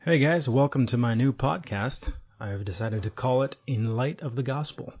Hey guys, welcome to my new podcast. I've decided to call it In Light of the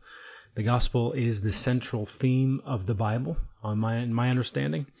Gospel. The Gospel is the central theme of the Bible, in my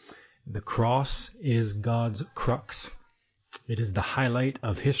understanding. The cross is God's crux. It is the highlight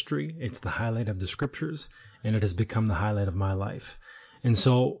of history, it's the highlight of the Scriptures, and it has become the highlight of my life. And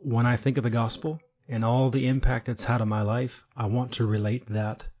so when I think of the Gospel and all the impact it's had on my life, I want to relate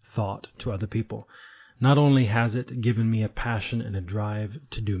that thought to other people. Not only has it given me a passion and a drive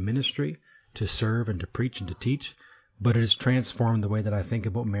to do ministry, to serve and to preach and to teach, but it has transformed the way that I think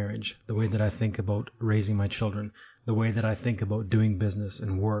about marriage, the way that I think about raising my children, the way that I think about doing business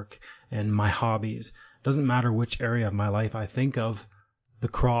and work and my hobbies. Doesn't matter which area of my life I think of, the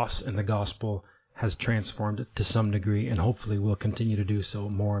cross and the gospel has transformed it to some degree, and hopefully will continue to do so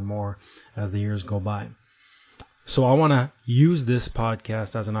more and more as the years go by. So I want to use this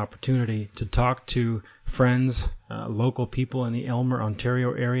podcast as an opportunity to talk to friends, local people in the Aylmer,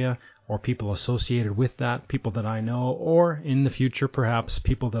 Ontario area, or people associated with that, people that I know, or in the future perhaps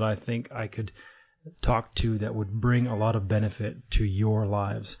people that I think I could talk to that would bring a lot of benefit to your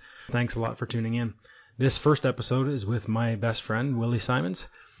lives. Thanks a lot for tuning in. This first episode is with my best friend, Willie Simons.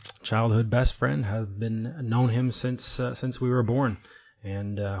 Childhood best friend, have been known him since we were born,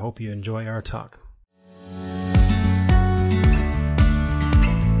 and hope you enjoy our talk.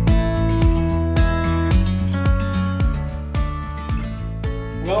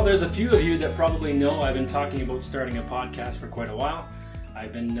 Well, there's a few of you that probably know I've been talking about starting a podcast for quite a while.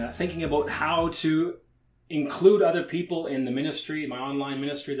 I've been thinking about how to include other people in the ministry, my online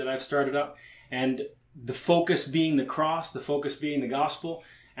ministry that I've started up, and the focus being the cross, the focus being the gospel.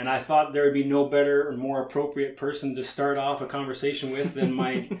 And I thought there would be no better or more appropriate person to start off a conversation with than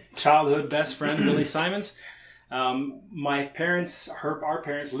my childhood best friend, Willie Simons. Our parents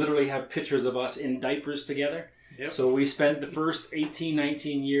literally have pictures of us in diapers together. Yep. So we spent the first 18,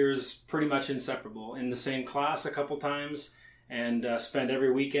 19 years pretty much inseparable, in the same class a couple times, and spent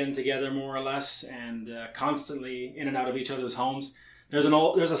every weekend together more or less, and constantly in and out of each other's homes. There's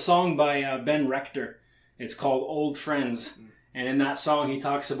a song by Ben Rector. It's called Old Friends. And in that song, he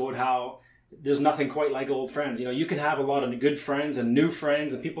talks about how there's nothing quite like old friends. You know, you can have a lot of good friends and new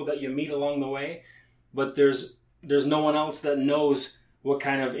friends and people that you meet along the way, but there's no one else that knows what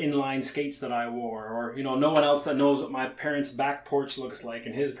kind of inline skates that I wore, or, you know, no one else that knows what my parents' back porch looks like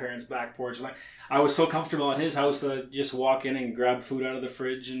and his parents' back porch. Like, I was so comfortable at his house that I'd just walk in and grab food out of the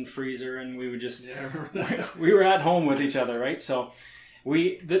fridge and freezer, and we would just, we were at home with each other, right? So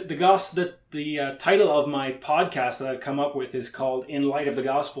the title of my podcast that I've come up with is called In Light of the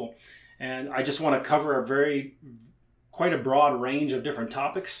Gospel. And I just want to cover quite a broad range of different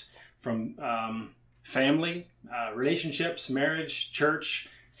topics, from family, relationships, marriage, church,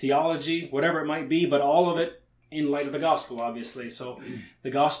 theology, whatever it might be, but all of it in light of the gospel, obviously. So the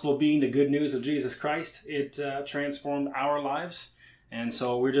gospel being the good news of Jesus Christ, it transformed our lives. And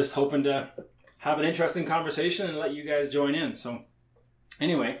so we're just hoping to have an interesting conversation and let you guys join in. So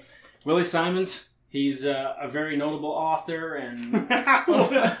anyway, Willie Simons, he's a very notable author, and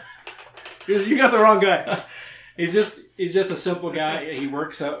you got the wrong guy. He's just a simple guy. He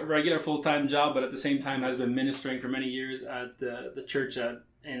works a regular full-time job, but at the same time has been ministering for many years at the church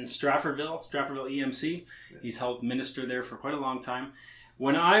in Stratfordville EMC. He's helped minister there for quite a long time.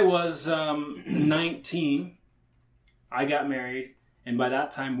 When I was 19, I got married, and by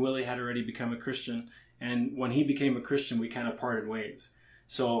that time Willie had already become a Christian. And when he became a Christian, we kind of parted ways.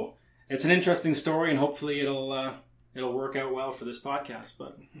 So it's an interesting story, and hopefully it'll work out well for this podcast.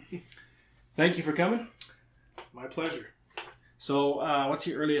 But thank you for coming. My pleasure. So, what's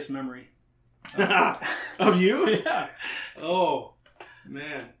your earliest memory? Of you? Yeah. Oh,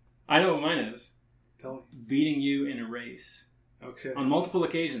 man. I know what mine is. Tell me. Beating you in a race. Okay. On multiple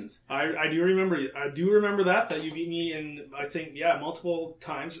occasions. I do remember that you beat me in, I think, multiple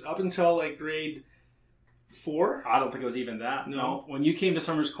times, up until like grade 4. I don't think it was even that. No. When you came to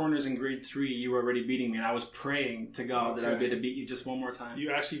Summers Corners in grade 3, you were already beating me, and I was praying to God that I'd be able to beat you just one more time.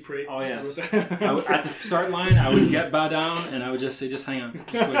 You actually prayed? Oh, yes. At the start line, I would bow down, and I would just say, just hang on.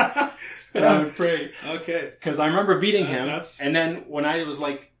 Just wait. And I would pray. Okay. Because I remember beating him, and then when I was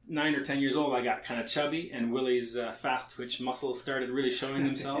like 9 or 10 years old, I got kind of chubby, and Willie's fast twitch muscles started really showing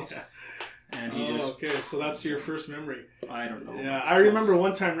themselves. Yeah. And he okay. So that's your first memory. I don't know. Yeah, I remember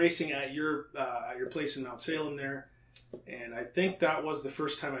one time racing at your place in Mount Salem there, and I think that was the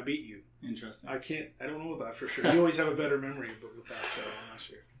first time I beat you. Interesting. I don't know that for sure. You always have a better memory with that, so I'm not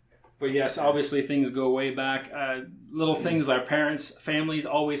sure. But yes, obviously things go way back. Little things, our parents, families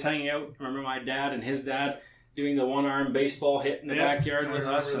always hanging out. I remember my dad and his dad doing the one-arm baseball hit in the backyard with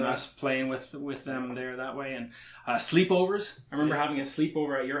us, and that. us playing with them there that way. And sleepovers. I remember having a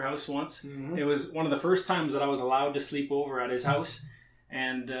sleepover at your house once. Mm-hmm. It was one of the first times that I was allowed to sleep over at his house.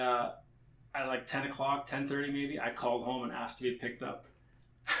 And at like 10 o'clock, 10:30 maybe, I called home and asked to be picked up.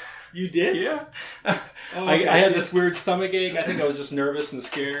 You did? Yeah. Oh, I had this weird stomach ache. I think I was just nervous and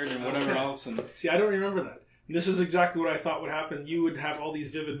scared and whatever else. And see, I don't remember that. This is exactly what I thought would happen. You would have all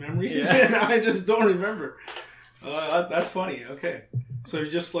these vivid memories, Yeah. and I just don't remember. That's funny. Okay. So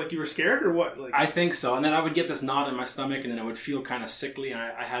just like you were scared or what? Like I think so. And then I would get this knot in my stomach, and then I would feel kind of sickly. And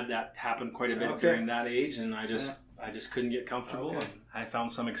I had that happen quite a bit during that age, and I just couldn't get comfortable. Okay. And I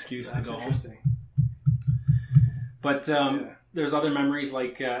found some excuse That's to go home. interesting. But there's other memories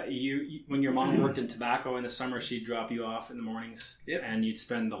like you when your mom worked in tobacco in the summer, she'd drop you off in the mornings, and you'd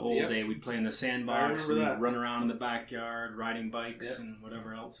spend the whole day. We'd play in the sandbox, we'd run around in the backyard, riding bikes and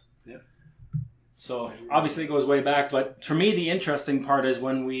whatever else. Yep. So obviously it goes way back, but for me the interesting part is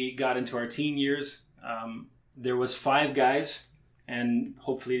when we got into our teen years. There was 5 guys, and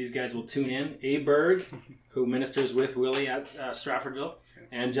hopefully these guys will tune in. Abe Berg, who ministers with Willie at Stratfordville,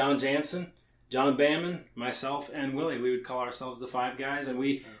 and John Jansen, John Bamman, myself, and Willie. We would call ourselves the 5 guys, and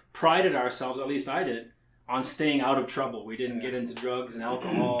we prided ourselves, at least I did, on staying out of trouble. We didn't get into drugs and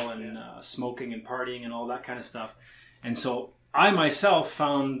alcohol and smoking and partying and all that kind of stuff. And so I myself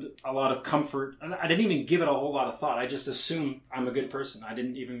found a lot of comfort. I didn't even give it a whole lot of thought. I just assumed I'm a good person. I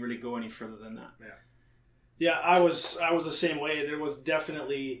didn't even really go any further than that. Yeah, I was the same way. There was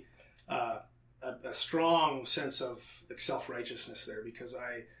definitely a strong sense of self-righteousness there because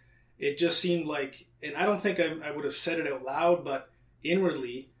it just seemed like, and I don't think I would have said it out loud, but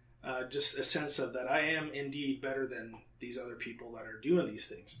inwardly, just a sense of that I am indeed better than these other people that are doing these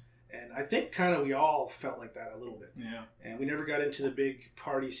things. And I think kind of we all felt like that a little bit. Yeah. And we never got into the big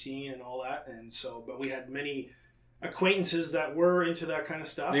party scene and all that. And so, but we had many acquaintances that were into that kind of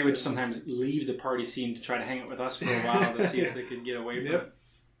stuff. They would sometimes leave the party scene to try to hang out with us for a while to see if they could get away from it.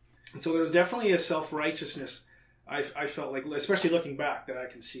 And so there was definitely a self-righteousness I felt like, especially looking back, that I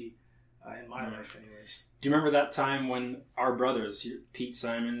can see in my life anyways. Do you remember that time when our brothers, Pete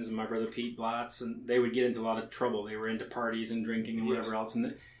Simons and my brother Pete Blatz, and they would get into a lot of trouble? They were into parties and drinking and whatever else,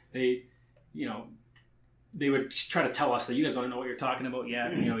 and they would try to tell us that you guys don't know what you're talking about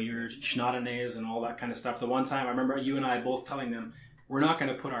yet. You're schnotternase and all that kind of stuff. The one time I remember you and I both telling them, we're not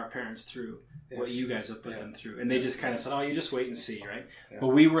going to put our parents through what you guys have put them through. And they just kind of said, oh, you just wait and see, right? Yeah. But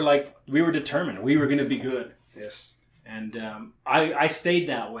we were determined. We were going to be good. Yes. And I stayed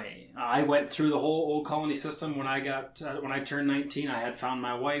that way. I went through the whole Old Colony system when I turned 19. I had found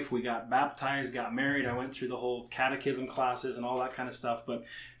my wife. We got baptized, got married. I went through the whole catechism classes and all that kind of stuff. But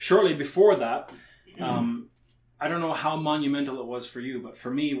shortly before that, I don't know how monumental it was for you, but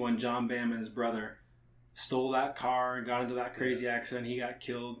for me, when John Bamman's brother stole that car and got into that crazy accident, he got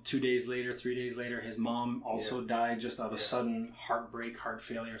killed. 2 days later, 3 days later, his mom also died just of a sudden heartbreak, heart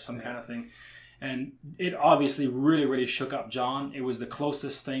failure, some kind of thing. And it obviously really, really shook up John. It was the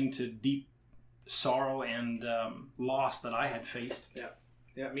closest thing to deep sorrow and loss that I had faced.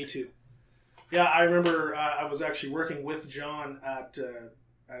 Yeah, me too. Yeah, I remember I was actually working with John at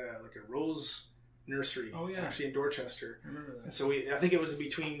like a Rose Nursery. Oh, yeah. Actually in Dorchester. I remember that. And so I think it was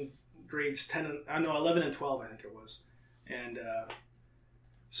between grades 11 and 12, I think it was. And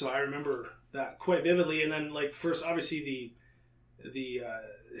so I remember that quite vividly. And then like first, obviously the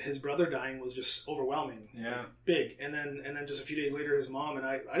his brother dying was just overwhelming, like, big, and then just a few days later his mom, and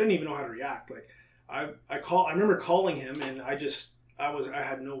I didn't even know how to react. Like I remember calling him, and I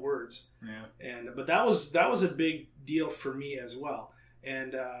had no words. But that was a big deal for me as well.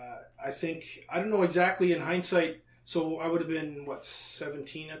 And I think, I don't know exactly in hindsight, so I would have been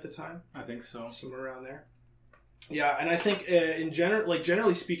 17 at the time, I think so, somewhere around there. Yeah. And I think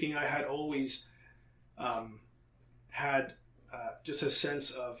generally speaking, I had always had just a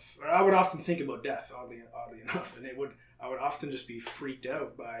sense of, or I would often think about death, oddly enough, and I would often just be freaked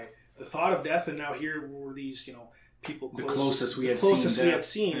out by the thought of death. And now here were these, people the closest we had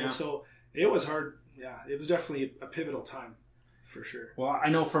seen. Yeah. And so it was hard. Yeah, it was definitely a pivotal time, for sure. Well, I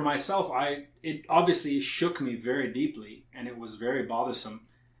know for myself, it obviously shook me very deeply, and it was very bothersome.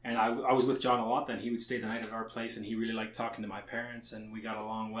 And I was with John a lot then. He would stay the night at our place, and he really liked talking to my parents, and we got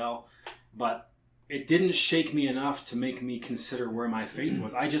along well. But it didn't shake me enough to make me consider where my faith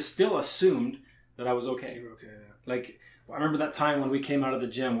was. I just still assumed that I was okay. You were okay, yeah. Like, I remember that time when we came out of the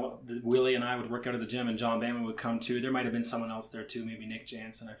gym, Willie and I would work out of the gym, and John Bamman would come too. There might have been someone else there too, maybe Nick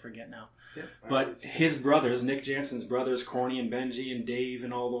Jansen, I forget now. Yeah, but his brothers, Nick Jansen's brothers, Corny and Benji and Dave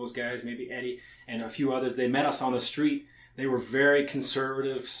and all those guys, maybe Eddie and a few others, they met us on the street. They were very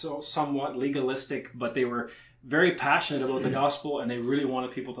conservative, so somewhat legalistic, but they were very passionate about the gospel, and they really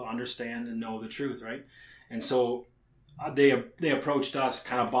wanted people to understand and know the truth, right? And so they approached us,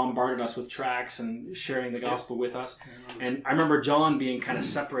 kind of bombarded us with tracts and sharing the gospel with us. And I remember John being kind of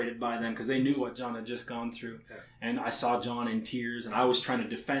separated by them because they knew what John had just gone through. And I saw John in tears, and I was trying to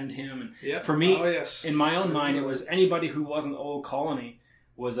defend him. And for me, in my own mind, it was anybody who wasn't Old Colony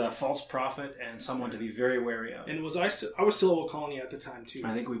was a false prophet and someone to be very wary of. And I was still Old Colony at the time too.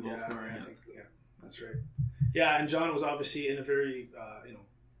 I think we both were. I think, that's right. Yeah, and John was obviously in a very,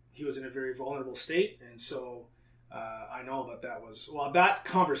 he was in a very vulnerable state, and so I know that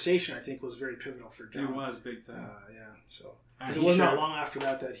conversation I think was very pivotal for John. It was big time. So because it wasn't that long after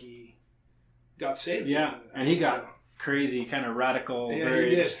that he got saved. Yeah, and he got crazy, kind of radical,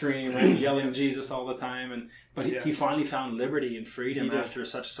 very extreme, right? Yelling Jesus all the time, but he finally found liberty and freedom after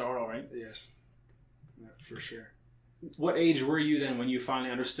such sorrow, right? Yes, for sure. What age were you then when you finally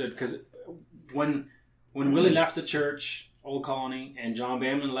understood? Because when Willie left the church, Old Colony, and John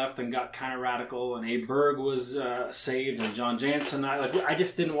Bamman left and got kind of radical, and Abe Berg was saved, and John Jansen, I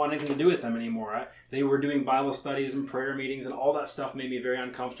just didn't want anything to do with them anymore. They were doing Bible studies and prayer meetings, and all that stuff made me very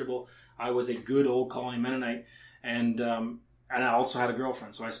uncomfortable. I was a good Old Colony Mennonite, and I also had a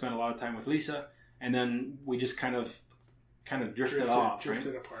girlfriend, so I spent a lot of time with Lisa, and then we just kind of drifted off.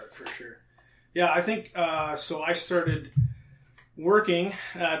 Drifted apart, for sure. Yeah, I think, so I started working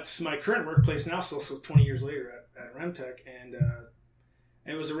at my current workplace now, so 20 years later at Remtech, and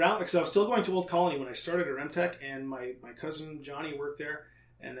it was around, because I was still going to Old Colony when I started at Remtech, and my cousin Johnny worked there,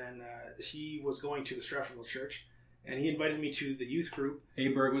 and then he was going to the Stratfordville Church, and he invited me to the youth group.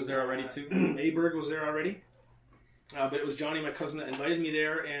 Abe Berg was there already too? Abe Berg was there already, but it was Johnny, my cousin, that invited me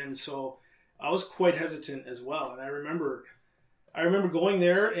there, and so I was quite hesitant as well, and I remember going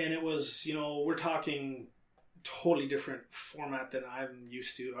there, and it was, we're talking totally different format than I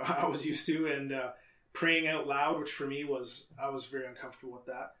was used to, and praying out loud, which for me I was very uncomfortable with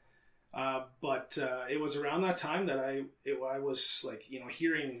that. But it was around that time that I was like,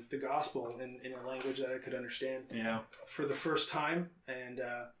 hearing the gospel in a language that I could understand for the first time. And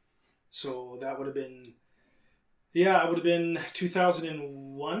so that would have been, it would have been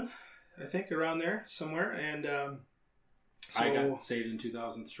 2001, I think, around there somewhere. And so I got saved in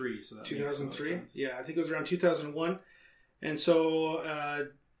 2003. So that 2003? Yeah, I think it was around 2001. And so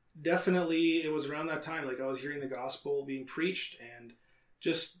definitely it was around that time, like I was hearing the gospel being preached, and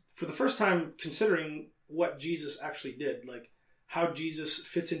just for the first time considering what Jesus actually did, like how Jesus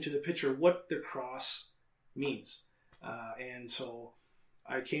fits into the picture, what the cross means. And so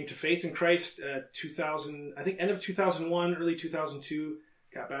I came to faith in Christ at 2000, I think end of 2001, early 2002,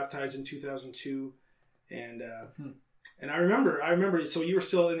 got baptized in 2002. And I remember, so you were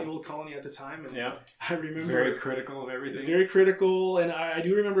still in the Old Colony at the time. And I remember. Very critical of everything. Very critical. And I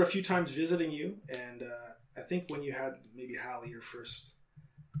do remember a few times visiting you. And I think when you had maybe Hallie, your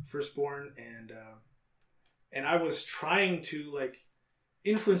firstborn. And I was trying to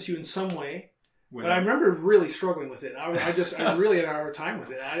influence you in some way. But I remember really struggling with it. I really had a hard time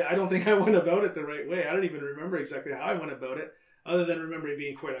with it. I don't think I went about it the right way. I don't even remember exactly how I went about it, other than remembering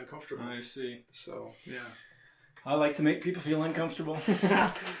being quite uncomfortable. I see. So, yeah. I like to make people feel uncomfortable.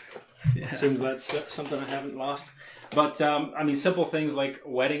 It seems that's something I haven't lost. But, simple things like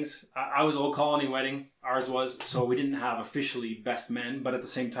weddings. I was Old Colony wedding. Ours was. So we didn't have officially best men. But at the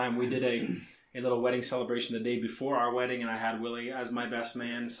same time, we did a little wedding celebration the day before our wedding. And I had Willie as my best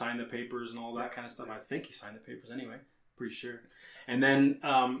man, sign the papers and all that kind of stuff. I think he signed the papers anyway. Pretty sure. And then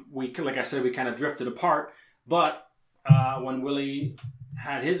we, like I said, we kind of drifted apart. But when Willie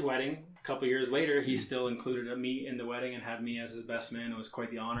had his wedding, a couple years later, he still included me in the wedding and had me as his best man. It was quite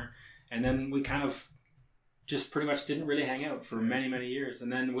the honor. And then we kind of just pretty much didn't really hang out for many, many years.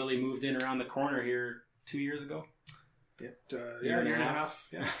 And then Willie moved in around the corner here 2 years ago. Year and a half.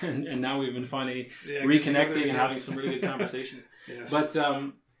 Yeah. and now we've been finally reconnecting and having some really good conversations. Yes. But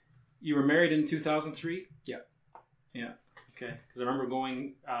you were married in 2003? Yeah. Yeah. Okay. Because I remember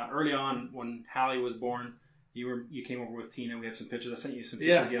going early on when Hallie was born. You came over with Tina. We have some pictures. I sent you some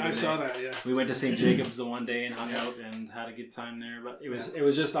pictures the other day. I saw that, yeah. We went to St. Jacob's the one day and hung out and had a good time there. But it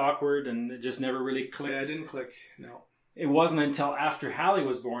was just awkward and it just never really clicked. Yeah, it didn't click, no. It wasn't until after Hallie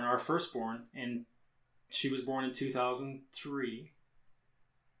was born, our firstborn, and she was born in 2003.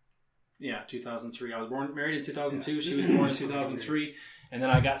 Yeah, 2003. I was married in 2002. Yeah. She was born in 2003. And then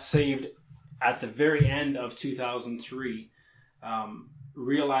I got saved at the very end of 2003.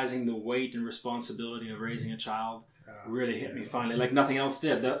 Realizing the weight and responsibility of raising a child really hit me finally, like nothing else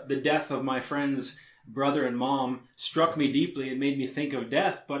did. The death of my friend's brother and mom struck me deeply. It made me think of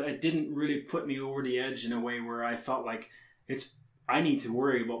death, but it didn't really put me over the edge in a way where I felt like I need to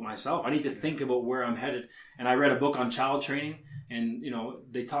worry about myself. I need to think about where I'm headed. And I read a book on child training, and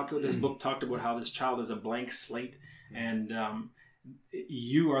this book talked about how this child is a blank slate, and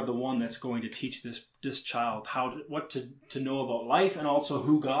you are the one that's going to teach this child what to know about life and also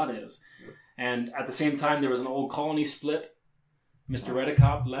who God is. And at the same time, there was an Old Colony split. Mr.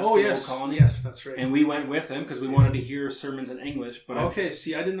 Redekop left the Old Colony. Yes, that's right. And we went with him because we wanted to hear sermons in English. But I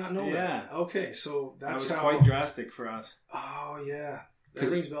did not know that. Okay, so that was quite drastic for us. Oh, yeah.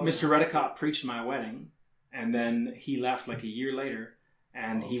 Because Mr. Redekop preached my wedding, and then he left like a year later,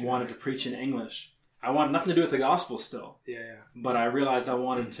 and he wanted to preach in English. I wanted nothing to do with the gospel still. Yeah. But I realized I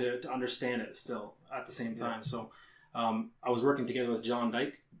wanted to understand it still at the same time. So I was working together with John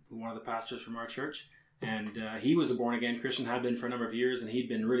Dyke, one of the pastors from our church. And he was a born-again Christian, had been for a number of years, and he'd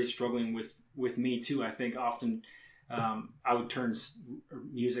been really struggling with me too. I think often I would turn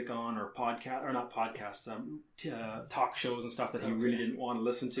music on or talk shows and stuff that he really didn't want to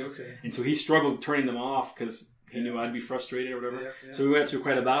listen to. Okay. And so he struggled turning them off because he knew I'd be frustrated or whatever. Yeah. So we went through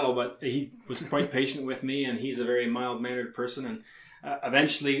quite a battle, but he was quite patient with me, and he's a very mild-mannered person. And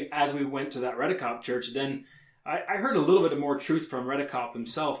eventually, as we went to that Redekop church, then I heard a little bit more truth from Redekop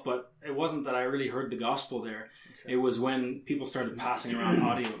himself, but it wasn't that I really heard the gospel there. Okay. It was when people started passing around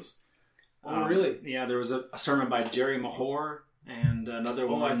audios. Oh, really? Yeah, there was a sermon by Jerry Mahore and another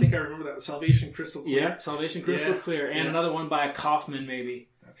one. Oh, I think I remember that. Salvation Crystal Clear. Yeah, Salvation Crystal Clear. And another one by Kaufman, maybe.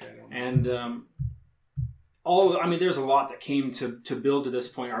 Okay, I don't And know. there's a lot that came to build to this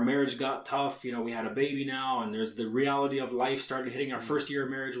point. Our marriage got tough. We had a baby now, and there's the reality of life started hitting. Our first year of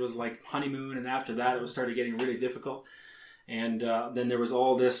marriage was like honeymoon, and after that, it started getting really difficult. And then there was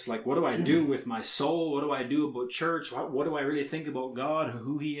all this, like, what do I do with my soul? What do I do about church? What do I really think about God,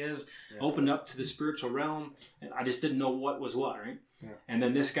 who He is? Yeah. Opened up to the spiritual realm, and I just didn't know what was what, right? Yeah. And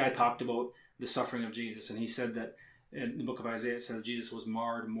then this guy talked about the suffering of Jesus, and he said that in the book of Isaiah, it says Jesus was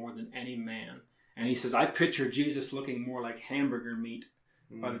marred more than any man. And he says, I picture Jesus looking more like hamburger meat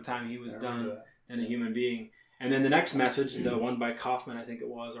by the time he was done than a human being. And then the next message, the one by Kaufman, I think it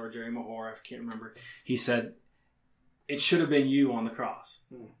was, or Jerry Mahore, I can't remember, he said, it should have been you on the cross.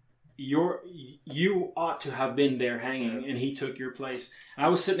 You ought to have been there hanging, and he took your place. I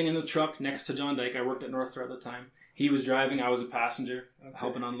was sitting in the truck next to John Dyke. I worked at North Thread at the time. He was driving. I was a passenger,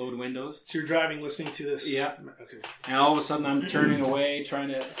 helping unload windows. So you're driving, listening to this? Yeah. Okay. And all of a sudden, I'm turning away, trying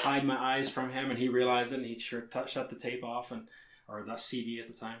to hide my eyes from him, and he realized it, and he shut the tape off, or the CD at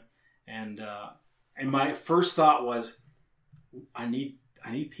the time. And my first thought was, I need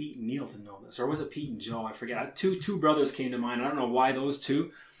Pete and Neil to know this. Or was it Pete and Joe? I forget. Two brothers came to mind. I don't know why those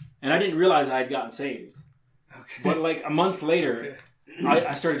two. And I didn't realize I had gotten saved. Okay. But like a month later,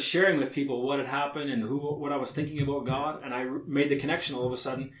 I started sharing with people what had happened and what I was thinking about God. And I made the connection all of a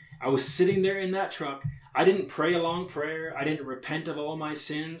sudden. I was sitting there in that truck. I didn't pray a long prayer. I didn't repent of all my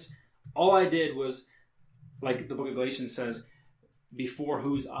sins. All I did was, like the book of Galatians says, before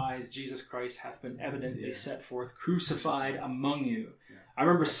whose eyes Jesus Christ hath been evidently set forth, crucified among you. Yeah. I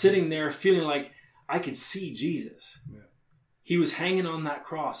remember sitting there feeling like I could see Jesus. Yeah. He was hanging on that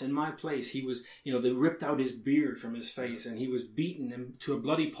cross in my place. He was, they ripped out his beard from his face, and he was beaten to a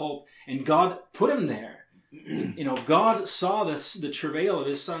bloody pulp, and God put him there. God saw the travail of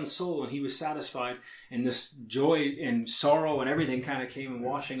his son's soul, and he was satisfied, and this joy and sorrow and everything kind of came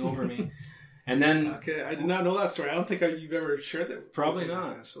washing over me. And then, okay, I did not know that story. I don't think you've ever shared that. Probably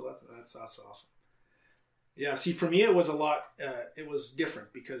not. So that's awesome. Yeah. See, for me, it was a lot. It was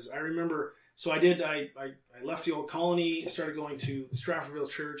different because I remember. So I left the Old Colony, started going to the Stratfordville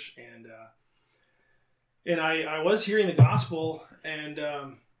Church, and I was hearing the gospel,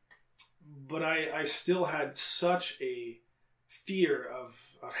 but I still had such a fear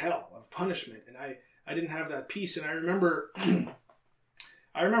of hell, of punishment, and I didn't have that peace. And I remember.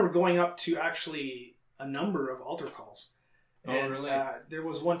 I remember going up to actually a number of altar calls. And, really? There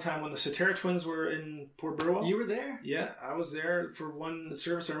was one time when the Soterra twins were in Port Burwell. You were there? Yeah, I was there for one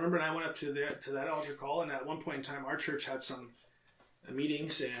service. I remember, and I went up to that altar call. And at one point in time, our church had some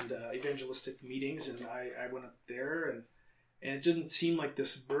meetings and evangelistic meetings, and I went up there, and it didn't seem like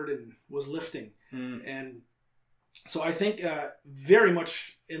this burden was lifting. And so I think very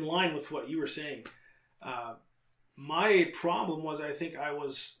much in line with what you were saying. My problem was I think I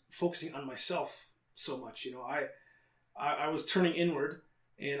was focusing on myself so much. I was turning inward,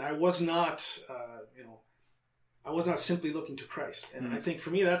 and I was not, I was not simply looking to Christ. And I think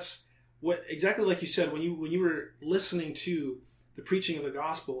for me, that's what exactly like you said when you were listening to the preaching of the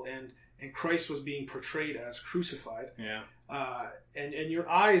gospel and Christ was being portrayed as crucified. Yeah. And your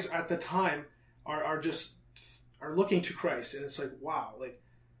eyes at the time are looking to Christ, and it's like, wow, like.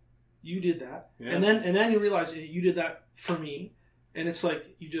 You did that, and then you realize you did that for me, and it's like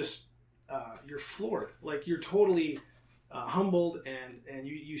you just you're floored, like you're totally humbled, and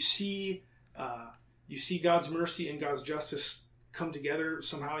you see God's mercy and God's justice come together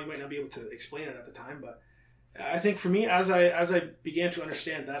somehow. You might not be able to explain it at the time, but I think for me, as I began to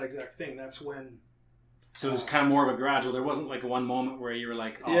understand that exact thing, that's when. So it was kind of more of a gradual. There wasn't like one moment where you were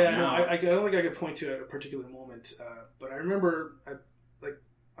like, "Oh, yeah, no, I don't think I could point to a particular moment, but I remember, like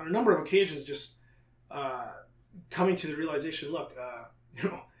on a number of occasions, just coming to the realization: look,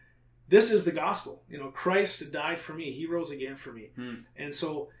 this is the gospel. Christ died for me; He rose again for me, and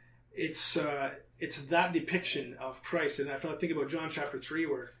so it's that depiction of Christ. And I think about John chapter 3,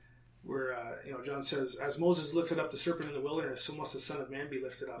 where John says, "As Moses lifted up the serpent in the wilderness, so must the Son of Man be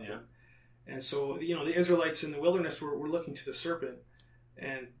lifted up." Yeah. And so, the Israelites in the wilderness were looking to the serpent,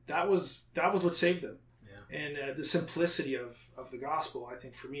 and that was what saved them. Yeah. And the simplicity of the gospel, I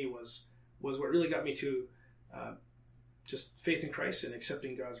think, for me was what really got me to just faith in Christ and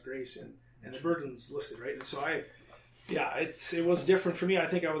accepting God's grace, and the burden's lifted, right? And so it was different for me. I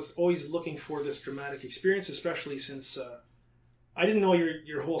think I was always looking for this dramatic experience, especially since I didn't know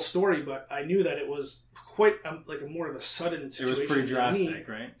your whole story, but I knew that it was quite like a more of a sudden situation. It was pretty drastic,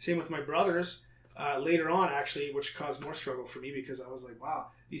 right? Same with my brothers later on, actually, which caused more struggle for me because I was like, wow,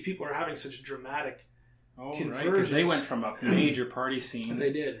 these people are having such dramatic conversions. Right, because they went from a major party scene.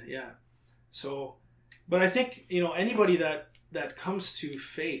 They did, yeah. So, but I think, anybody that comes to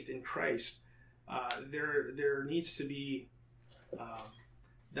faith in Christ, there needs to be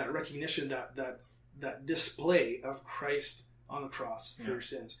that recognition, that display of Christ on the cross for your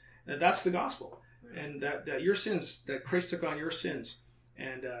sins. And that's the gospel. And that your sins, that Christ took on your sins,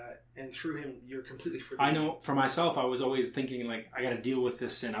 and through Him you're completely forgiven. I know for myself, I was always thinking like, I got to deal with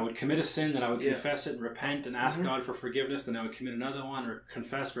this sin. I would commit a sin, then I would confess it and repent and ask God for forgiveness. Then I would commit another one, or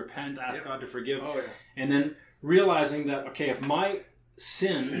confess, repent, ask God to forgive. Oh, yeah. And then realizing that, okay, if my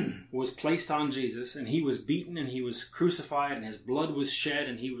sin was placed on Jesus and He was beaten and He was crucified and His blood was shed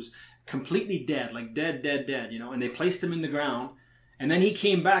and He was completely dead, like dead, and they placed Him in the ground, and then He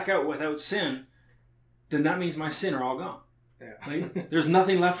came back out without sin, then that means my sin are all gone. Yeah. Like, there's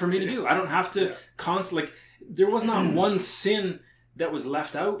nothing left for me to do. I don't have to there was not one sin that was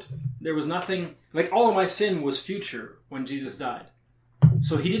left out. There was nothing, like all of my sin was future when Jesus died.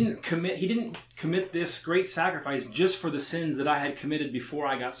 So he didn't commit this great sacrifice just for the sins that I had committed before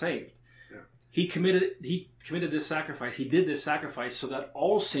I got saved. Yeah. He committed this sacrifice. He did this sacrifice so that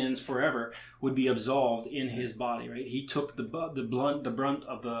all sins forever would be absolved in His body, right? He took the brunt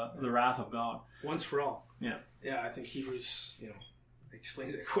of the wrath of God. Once for all. Yeah. Yeah, I think Hebrews,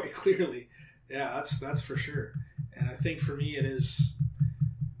 explains it quite clearly. Yeah, that's for sure. And I think for me it is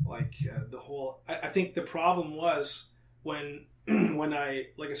like the whole. I think the problem was when I,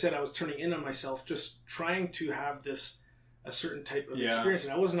 like I said, I was turning in on myself, just trying to have a certain type of experience,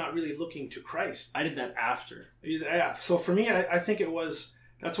 and I was not really looking to Christ. I did that after. Yeah. So for me, I think it was.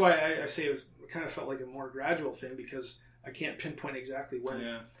 That's why I say it kind of felt like a more gradual thing, because I can't pinpoint exactly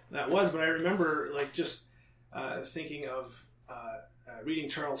when that was, but I remember like just thinking of reading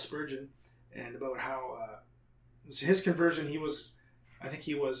Charles Spurgeon and about how his conversion. It was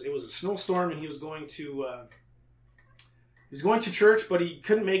a snowstorm, and he was going to church, but he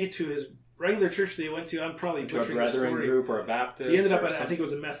couldn't make it to his regular church that he went to. I'm probably butchering the story. A Brethren group or a Baptist. He ended up at, I think it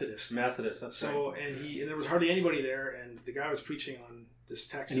was a Methodist. That's so, right. And there was hardly anybody there, and the guy was preaching on this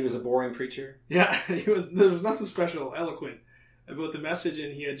text. And he was a boring preacher. Yeah, there was nothing special, eloquent about the message,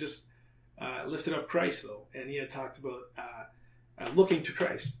 and he had just lifted up Christ, though, and he had talked about looking to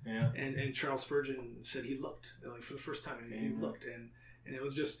Christ. Yeah. And Charles Spurgeon said he looked, like for the first time, and he looked, and it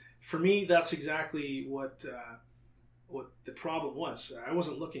was just, for me, that's exactly what the problem was. I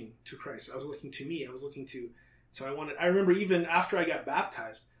wasn't looking to Christ. I was looking to me. I remember even after I got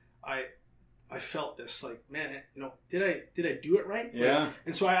baptized, I felt this like, man, did I do it right? Yeah.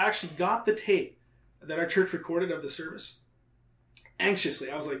 And so I actually got the tape that our church recorded of the service anxiously.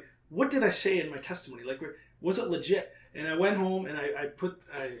 I was like, what did I say in my testimony? Like, was it legit? And I went home and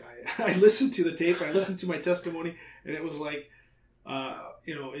I listened to the tape, and I listened to my testimony, and it was like,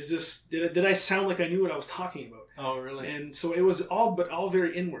 did I sound like I knew what I was talking about? Oh, really? And so it was all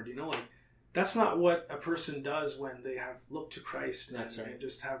very inward, like that's not what a person does when they have looked to Christ and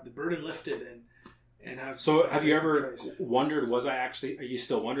just have the burden lifted and have. So have you ever wondered, are you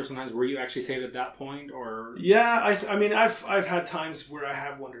still wonder sometimes, were you actually saved at that point, or? Yeah, I mean, I've had times where I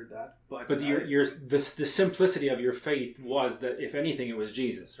have wondered that, but the simplicity of your faith was that, if anything, it was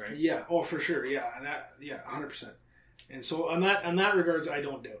Jesus, right? Yeah. Oh, for sure. Yeah. And 100%. And so on that regards, I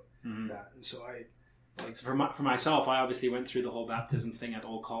don't doubt that. And so Like for myself, I obviously went through the whole baptism thing at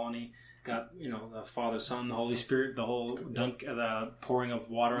Old Colony. Got, the Father, Son, the Holy Spirit, the whole the pouring of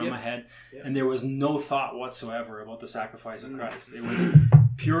water on my head, and there was no thought whatsoever about the sacrifice of Christ. It was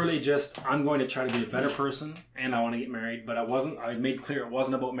purely just, I'm going to try to be a better person, and I want to get married. But I made clear it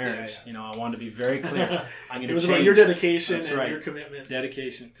wasn't about marriage. I wanted to be very clear. I'm going to. It was about your dedication and your commitment.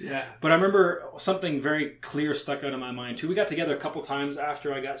 Dedication. Yeah. But I remember something very clear stuck out in my mind too. We got together a couple times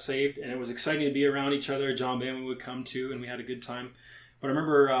after I got saved, and it was exciting to be around each other. John Bayman would come too, and we had a good time. But I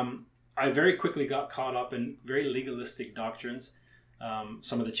remember. I very quickly got caught up in very legalistic doctrines.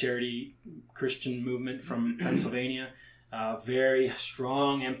 Some of the charity Christian movement from Pennsylvania, very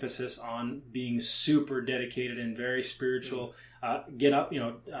strong emphasis on being super dedicated and very spiritual.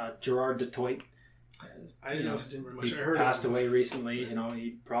 Gerard Detroit. I didn't know very much. He passed away recently.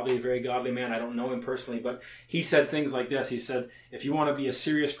 He probably a very godly man. I don't know him personally, but he said things like this. He said, if you want to be a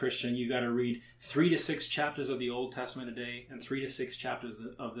serious Christian, you got to read 3 to 6 chapters of the Old Testament a day and 3 to 6 chapters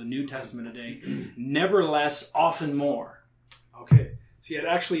of the New Testament a day. Never less, often more. Okay. So you had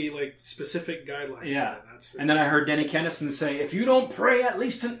actually specific guidelines. Yeah. For that. And then I heard Denny Kennison say, if you don't pray at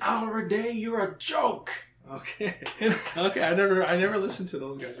least an hour a day, you're a joke. Okay. Okay. I never listened to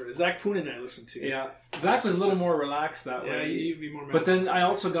those guys. Zach Poonen I listened to. Yeah. Zach was a little more relaxed that way. Yeah, he'd be more. But then I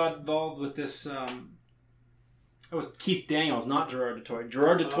also got involved with this. It was Keith Daniels, not Gerard Detroit.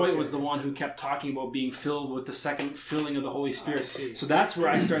 Gerard Detroit was the one who kept talking about being filled with the second filling of the Holy Spirit. So that's where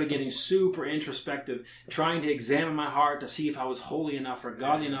I started getting super introspective, trying to examine my heart to see if I was holy enough or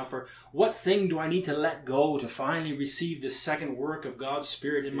godly enough, or what thing do I need to let go to finally receive this second work of God's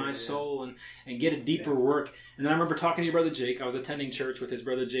Spirit in my soul and get a deeper work. And then I remember talking to your brother Jake. I was attending church with his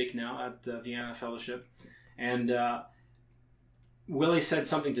brother Jake now at Vienna Fellowship. And Willie said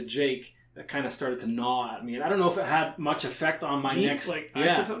something to Jake that kind of started to gnaw at me, and I don't know if it had much effect on my next. I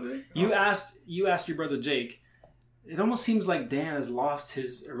said something. You asked your brother Jake. It almost seems like Dan has lost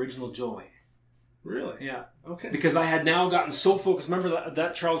his original joy. Really? Yeah. Okay. Because I had now gotten so focused. Remember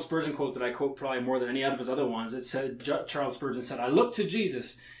that Charles Spurgeon quote that I quote probably more than any of his other ones. It said, Charles Spurgeon said, "I looked to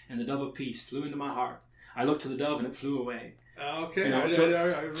Jesus, and the dove of peace flew into my heart. I looked to the dove, and it flew away." Okay.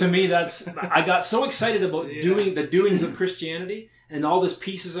 To me, I got so excited about doing the doings of Christianity. And all this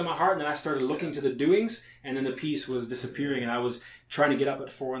pieces in my heart, and then I started looking to the doings, and then the peace was disappearing, and I was trying to get up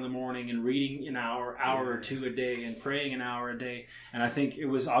at 4 a.m. and reading an hour or two a day, and praying an hour a day. And I think it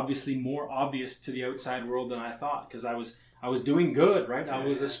was obviously more obvious to the outside world than I thought, because I was doing good, right? I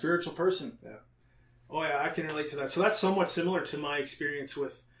was a spiritual person. Yeah. Oh yeah, I can relate to that. So that's somewhat similar to my experience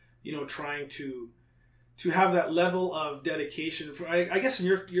with, trying to have that level of dedication. I guess in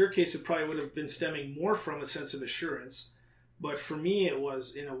your case, it probably would have been stemming more from a sense of assurance. But for me, it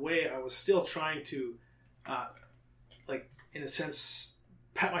was, in a way, I was still trying to, in a sense,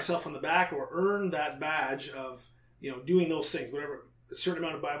 pat myself on the back or earn that badge of, doing those things, whatever, a certain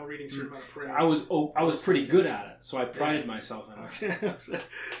amount of Bible reading, a certain amount of prayer. I was pretty good at it, so I prided myself in it.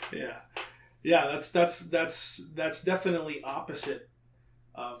 Yeah, that's definitely opposite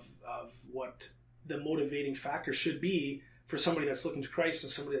of what the motivating factor should be for somebody that's looking to Christ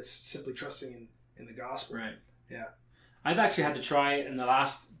and somebody that's simply trusting in the gospel. Right. Yeah. I've actually had to try in the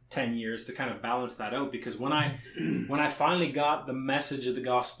last 10 years to kind of balance that out, because when I finally got the message of the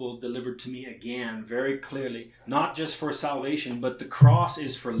gospel delivered to me again very clearly, not just for salvation, but the cross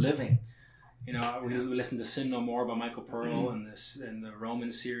is for living. We listened to Sin No More by Michael Pearl and the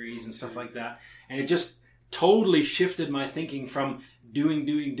Roman series and stuff like that, and it just totally shifted my thinking from doing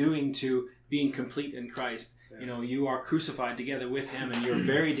to being complete in Christ. You are crucified together with Him, and you're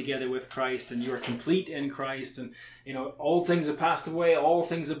buried together with Christ, and you are complete in Christ, and all things have passed away, all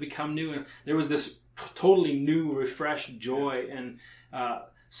things have become new, and there was this totally new, refreshed joy and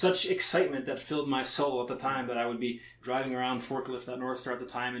such excitement that filled my soul at the time that I would be driving around forklift at North Star at the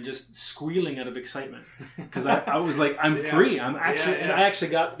time and just squealing out of excitement, because I was like, I'm free. I'm actually, and I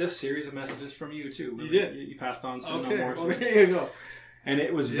actually got this series of messages from you too. You did. You passed on Sin No More. Well, there you go. And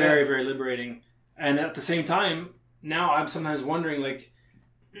it was very, very liberating. And at the same time, now I'm sometimes wondering,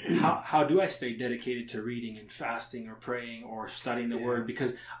 how do I stay dedicated to reading and fasting or praying or studying the Word?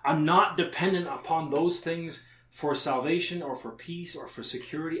 Because I'm not dependent upon those things for salvation or for peace or for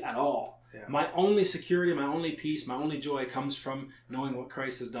security at all. Yeah. My only security, my only peace, my only joy comes from knowing what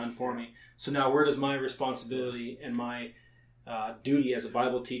Christ has done for me. So now where does my responsibility and my duty as a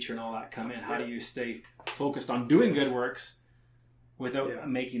Bible teacher and all that come in? How do you stay focused on doing good works without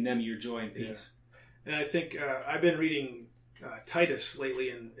making them your joy and peace? Yeah. And I think I've been reading Titus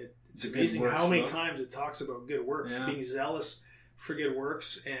lately, and it's amazing how many times it talks about good works, being zealous for good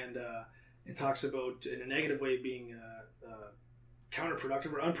works, and it talks about, in a negative way, being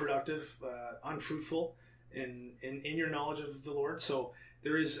counterproductive or unproductive, unfruitful in your knowledge of the Lord. So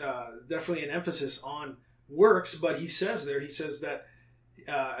there is definitely an emphasis on works, but he says that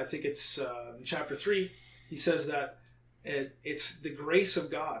I think it's in chapter 3, he says that it's the grace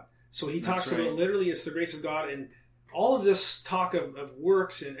of God. So he talks about literally it's the grace of God, and all of this talk of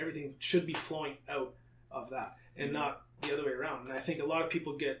works and everything should be flowing out of that and not the other way around. And I think a lot of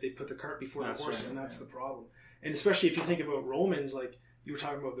people they put the cart before the horse, and that's the problem. And especially if you think about Romans, like you were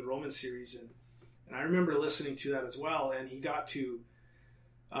talking about the Roman series, and I remember listening to that as well, and he got to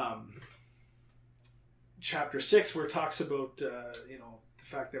chapter 6 where it talks about the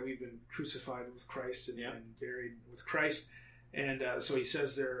fact that we've been crucified with Christ and buried with Christ. And so he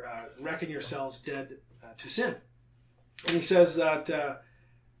says there, reckon yourselves dead to sin. And he says that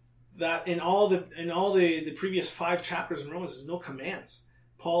in all the previous 5 chapters in Romans, there's no commands.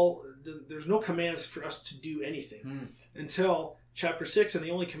 There's no commands for us to do anything until chapter 6, and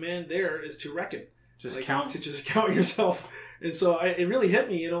the only command there is to reckon. Just count yourself. And so it really hit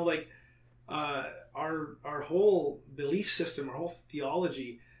me, our whole belief system, our whole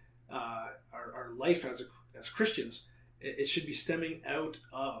theology, our life as Christians, it should be stemming out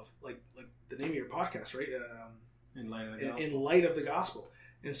of like the name of your podcast, right? In light of the gospel. In light of the gospel.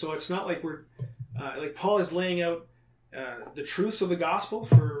 And so it's not like we're like Paul is laying out the truths of the gospel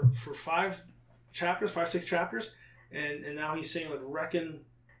for 5, 6 chapters, and now he's saying like reckon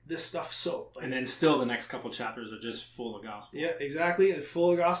this stuff so. Like, and then still the next couple chapters are just full of gospel. Yeah, exactly,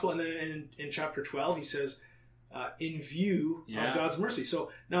 full of gospel. And then in chapter 12 he says, in view of God's mercy.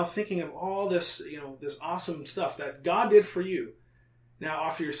 So now thinking of all this, this awesome stuff that God did for you, now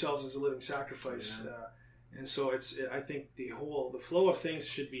offer yourselves as a living sacrifice. Yeah. And so I think the flow of things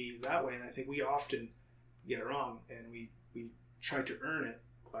should be that way. And I think we often get it wrong, and we try to earn it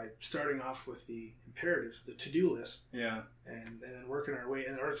by starting off with the imperatives, the to-do list. Yeah. And then working our way,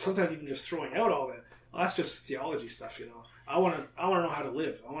 or sometimes even just throwing out all that. Well, that's just theology stuff, I want to know how to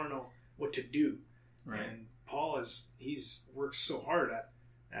live. I want to know what to do. Right. And Paul he's worked so hard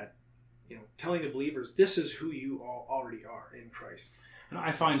at telling the believers, this is who you all already are in Christ. And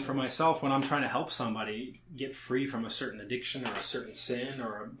I find for myself, when I'm trying to help somebody get free from a certain addiction or a certain sin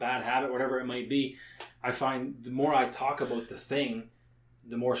or a bad habit, whatever it might be, I find the more I talk about the thing,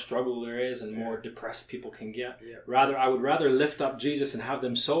 the more struggle there is and more depressed people can get. Yeah. I would rather lift up Jesus and have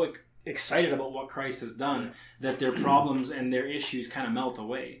them so excited about what Christ has done that their problems and their issues kind of melt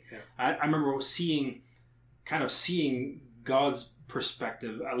away. Yeah. I remember seeing God's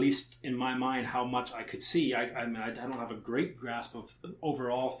perspective, at least in my mind, how much I could see. I don't have a great grasp of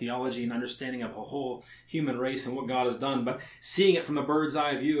overall theology and understanding of a whole human race and what God has done, but seeing it from a bird's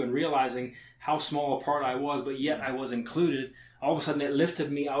eye view and realizing how small a part I was, but yet I was included, all of a sudden it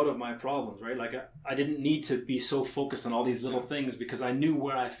lifted me out of my problems, right? Like I didn't need to be so focused on all these little things because I knew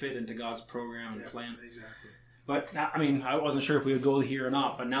where I fit into God's program and plan. Exactly. But I wasn't sure if we would go here or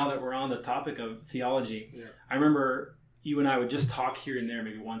not, but now that we're on the topic of theology, I remember you and I would just talk here and there,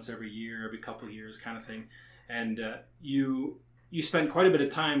 maybe once every year, every couple of years kind of thing. And you spent quite a bit of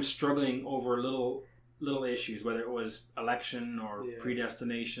time struggling over little issues, whether it was election or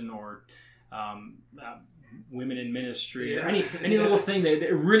predestination or women in ministry or any little thing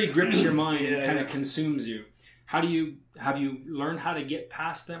that really grips your mind and kind of consumes you. Have you learned how to get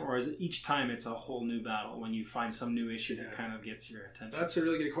past them, or is it each time it's a whole new battle when you find some new issue that kind of gets your attention? That's a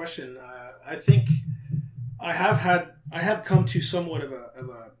really good question. I think I have come to somewhat of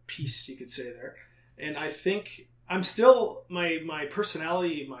a peace, you could say there, and I think I'm still my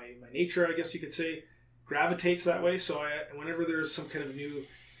personality, my nature, I guess you could say, gravitates that way. So whenever there's some kind of new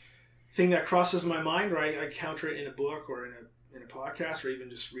thing that crosses my mind, or I counter it in a book or in a podcast or even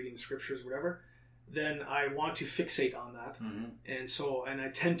just reading the scriptures, whatever, then I want to fixate on that, and I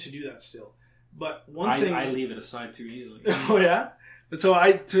tend to do that still. But I leave it aside too easily. Oh yeah. So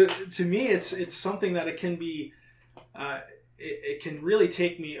to me it's something that it can be, it can really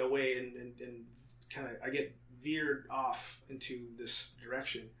take me away and kind of I get veered off into this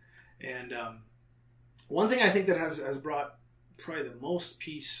direction. And one thing I think that has brought probably the most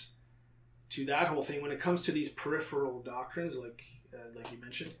peace to that whole thing when it comes to these peripheral doctrines, like you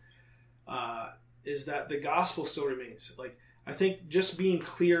mentioned, is that the gospel still remains. Like I think just being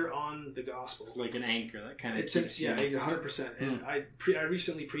clear on the gospel, it's like an anchor that kind of keeps you. 100%. And I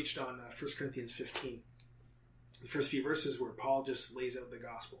recently preached on 1 Corinthians 15, the first few verses where Paul just lays out the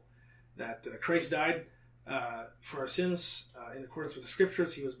gospel that Christ died for our sins in accordance with the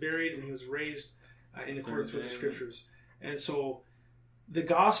scriptures. He was buried and he was raised in accordance with the scriptures. And so the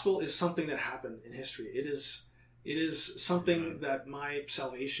gospel is something that happened in history. It is something that my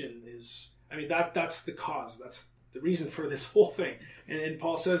salvation is. I mean, that's the cause. reason for this whole thing. And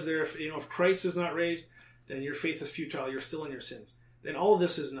Paul says there, if Christ is not raised, then your faith is futile. You're still in your sins. Then all of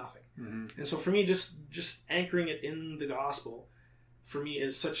this is nothing. Mm-hmm. And so for me, just anchoring it in the gospel, for me,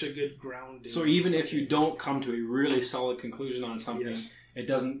 is such a good grounding. So even if you don't come to a really solid conclusion on something, yes, it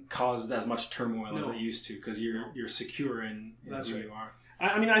doesn't cause as much turmoil as it used to, because you're secure in who you are.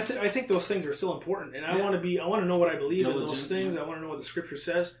 I mean, I think those things are still important, and I want to know what I believe in those things. I want to know what the Scripture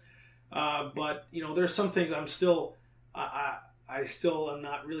says. But there's some things I'm still, I still am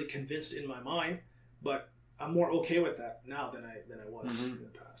not really convinced in my mind, but I'm more okay with that now than I was in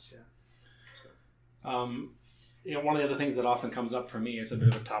the past. Yeah. So. One of the other things that often comes up for me is a bit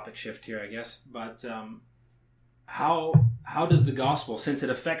of a topic shift here, I guess. But how does the gospel, since it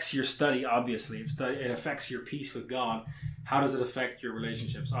affects your study, obviously it affects your peace with God, how does it affect your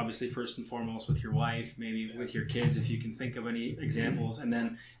relationships? Obviously, first and foremost with your wife, maybe with your kids, if you can think of any examples, and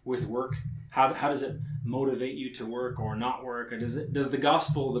then with work. How does it motivate you to work or not work? Or does the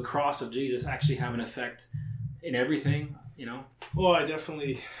gospel, the cross of Jesus, actually have an effect in everything? Well, I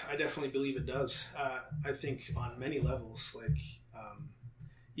definitely believe it does. I think on many levels, like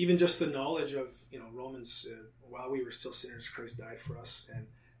even just the knowledge of Romans, while we were still sinners, Christ died for us,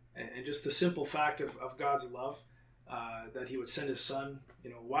 and just the simple fact of God's love, that He would send His Son,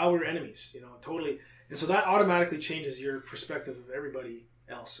 while we were enemies, totally, and so that automatically changes your perspective of everybody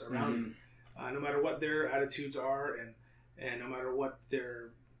else around you, no matter what their attitudes are, and no matter what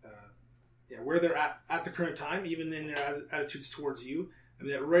their where they're at the current time, even in their attitudes towards you. I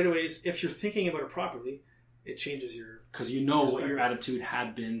mean, that right away, if you're thinking about it properly, it changes your... Because what your attitude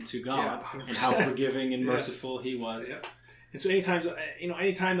had been to God, and how forgiving and merciful He was. Yeah. And so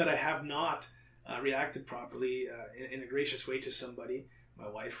anytime that I have not reacted properly in a gracious way to somebody, my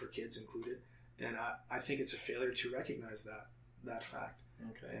wife or kids included, then I think it's a failure to recognize that fact.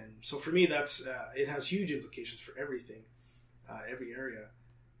 Okay. And so for me, that's it has huge implications for everything, every area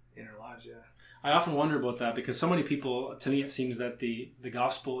in our lives. Yeah, I often wonder about that, because so many people, to me, it seems that the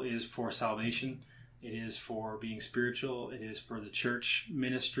gospel is for salvation, it is for being spiritual, it is for the church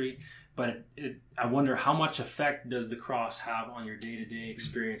ministry, but I wonder how much effect does the cross have on your day-to-day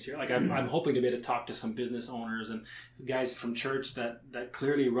experience here. Like I'm hoping to be able to talk to some business owners and guys from church that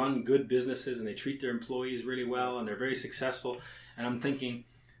clearly run good businesses, and they treat their employees really well, and they're very successful, and I'm thinking,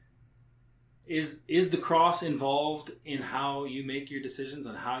 Is the cross involved in how you make your decisions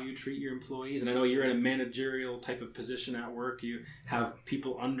on how you treat your employees? And I know you're in a managerial type of position at work. You have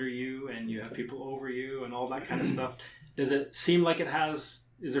people under you and you have people over you and all that kind of stuff. Does it seem like it has...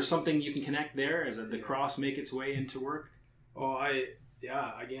 Is there something you can connect there? Does the cross make its way into work? Oh,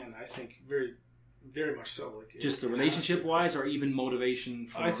 again, I think very, very much so. Like just the relationship-wise, or even motivation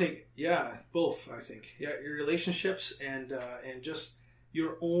for... I think, both, I think. Yeah, your relationships and just...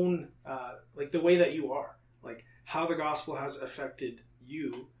 your own, like the way that you are, like how the gospel has affected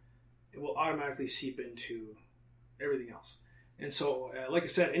you, it will automatically seep into everything else. And so, like I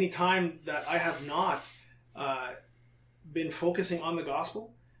said, any time that I have not been focusing on the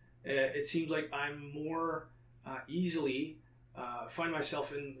gospel, it seems like I'm more easily find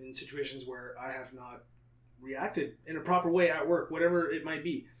myself in situations where I have not reacted in a proper way at work, whatever it might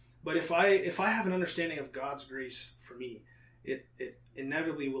be. But if I have an understanding of God's grace for me, it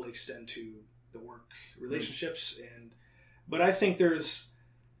inevitably will extend to the work relationships. But I think there's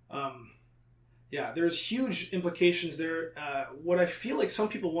huge implications there. What I feel like some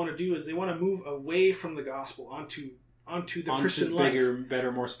people want to do is they want to move away from the gospel onto the Christian life. Bigger,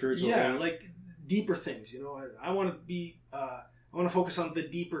 better, more spiritual things. Like deeper things. I want to focus on the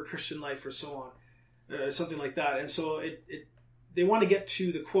deeper Christian life, or so on, something like that. And so they want to get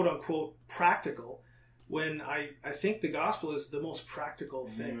to the quote unquote practical, when I think the gospel is the most practical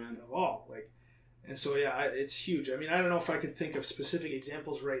thing of all. And so it's huge. I mean, I don't know if I could think of specific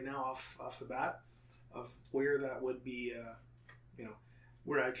examples right now off the bat of where that would be,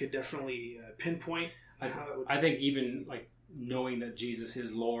 where I could definitely pinpoint how that would. I think even like knowing that Jesus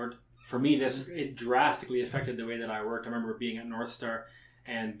is Lord, for me, it drastically affected the way that I worked. I remember being at North Star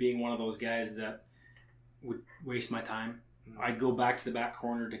and being one of those guys that would waste my time. I'd go back to the back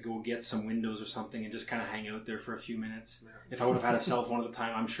corner to go get some windows or something and just kind of hang out there for a few minutes. Yeah. If I would have had a cell phone at the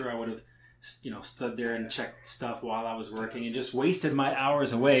time, I'm sure I would have, stood there and checked stuff while I was working and just wasted my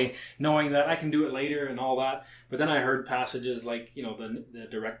hours away, knowing that I can do it later and all that. But then I heard passages like, the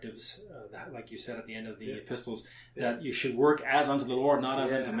directives, that, like you said at the end of the epistles, that you should work as unto the Lord, not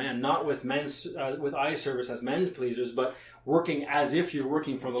as unto man, not with men's, with eye service as men's pleasers, but working as if you're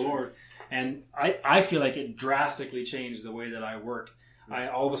working for the Lord. And I feel like it drastically changed the way that I work. I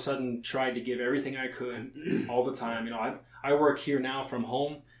all of a sudden tried to give everything I could all the time. I work here now from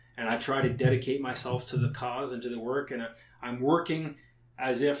home, and I try to dedicate myself to the cause and to the work, and I'm working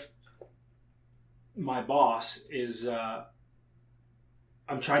as if my boss is.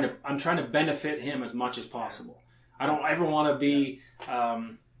 I'm trying to benefit him as much as possible. I don't ever want to be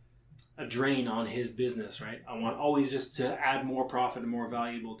a drain on his business, right? I want always just to add more profit and more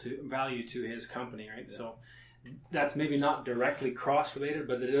value to his company, right? Yeah. So that's maybe not directly cross related,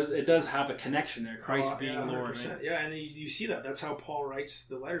 but it does have a connection there. Christ being Lord, right? Yeah, and you see that. That's how Paul writes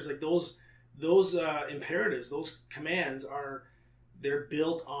the letters. Like those imperatives, those commands they're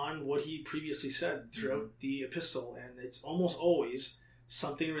built on what he previously said throughout the epistle, and it's almost always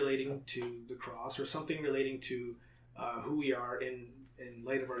something relating to the cross or something relating to who we are in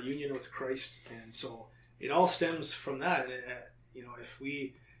light of our union with Christ. And so it all stems from that. And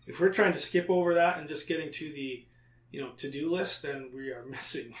if we're trying to skip over that and just getting to the to-do list, then we are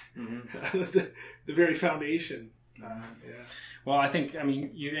missing the very foundation. Well, I think,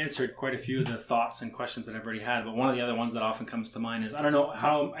 you answered quite a few of the thoughts and questions that I've already had, but one of the other ones that often comes to mind is, I don't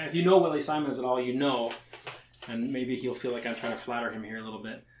know if you know Willie Simons at all, and maybe he'll feel like I'm trying to flatter him here a little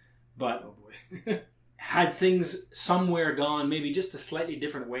bit, but had things somewhere gone maybe just a slightly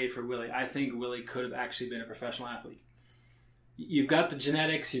different way for Willie, I think Willie could have actually been a professional athlete. You've got the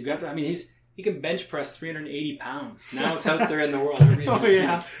genetics, he can bench press 380 pounds. Now it's out there in the world.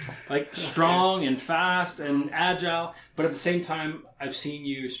 Like strong and fast and agile, but at the same time, I've seen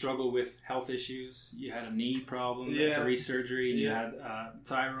you struggle with health issues. You had a knee problem, a re-surgery, and you had a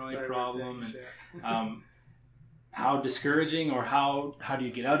thyroid problem. Things, and, how discouraging, or how do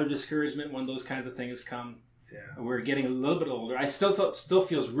you get out of discouragement when those kinds of things come? Yeah. We're getting a little bit older. I still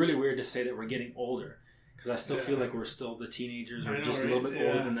feels really weird to say that we're getting older, because I still feel like we're still the teenagers, or just a little bit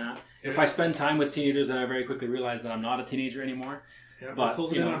older than that. If I spend time with teenagers, then I very quickly realize that I'm not a teenager anymore. Yeah, but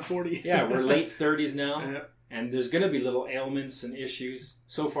closing in on 40. We're late 30s now, and there's going to be little ailments and issues.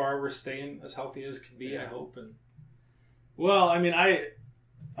 So far, we're staying as healthy as can be, I hope. And well,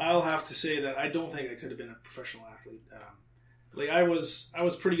 I'll have to say that I don't think I could have been a professional athlete. I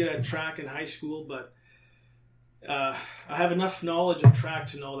was pretty good at track in high school, but I have enough knowledge of track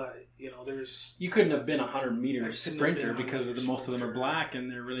to know that you couldn't have been a 100-meter sprinter, because most of them are black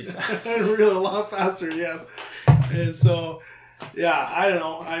and they're really fast. Really a lot faster, yes. And so, I don't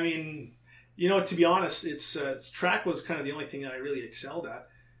know. To be honest, it's track was kind of the only thing that I really excelled at.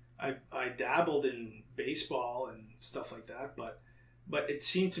 I dabbled in baseball and stuff like that, but it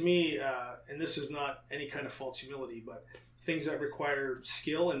seemed to me, and this is not any kind of false humility, but things that require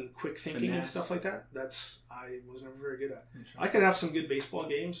skill and quick thinking and stuff like that, I was never very good at. I could have some good baseball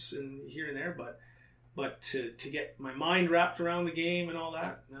games here and there, but to get my mind wrapped around the game and all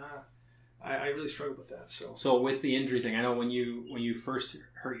that, I really struggled with that. So with the injury thing, I know when you first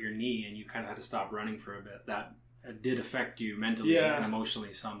hurt your knee and you kind of had to stop running for a bit, that did affect you mentally and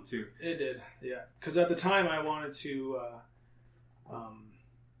emotionally some too. It did, yeah. Because at the time I wanted to...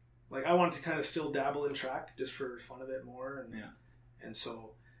 I wanted to kind of still dabble in track just for fun of it more, and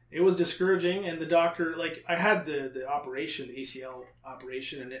so it was discouraging. And the doctor, I had the operation, the ACL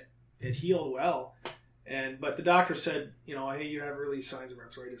operation, and it healed well. But the doctor said, hey, you have early signs of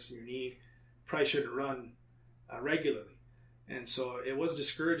arthritis in your knee, probably shouldn't run regularly. And so it was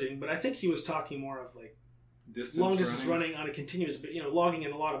discouraging. But I think he was talking more of long distance running on a continuous, logging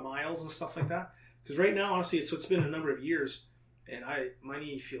in a lot of miles and stuff like that. Because right now, honestly, it's been a number of years. And my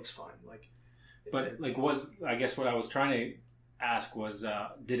knee feels fine. I guess what I was trying to ask was,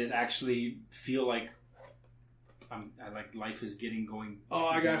 did it actually feel like life is going? Oh,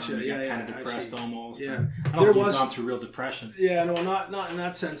 I gotcha. Kind of depressed almost. Yeah, I don't know if you've gone through real depression. Yeah, no, not in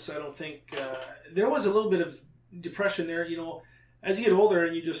that sense. I don't think there was a little bit of depression there. As you get older,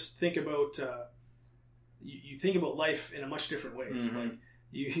 and you just think about you think about life in a much different way. Mm-hmm.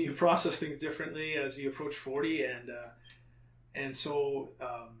 You process things differently as you approach 40, and so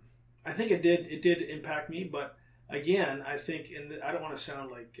I think it did impact me. But again, I think, and I don't want to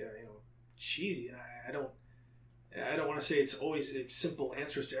sound cheesy, and I don't want to say it's always simple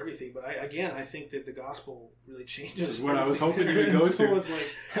answers to everything. But I think that the gospel really changes. This is what I was hoping you would go to. So it's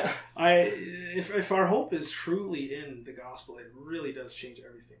if our hope is truly in the gospel, it really does change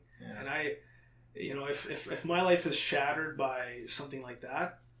everything. Yeah. And if my life is shattered by something like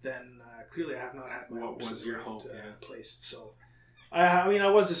that, then clearly I have not had my hopes was your hope place. So I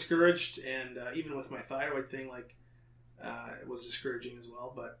was discouraged, and even with my thyroid thing, it was discouraging as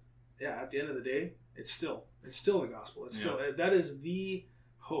well. But at the end of the day, it's still the gospel. It's still that is the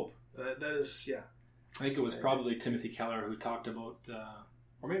hope. That is I think it was probably Timothy Keller who talked about,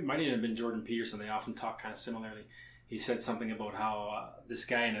 or maybe it might even have been Jordan Peterson. They often talk kind of similarly. He said something about how this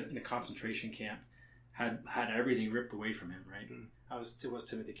guy in a concentration camp had everything ripped away from him, right? Mm. It was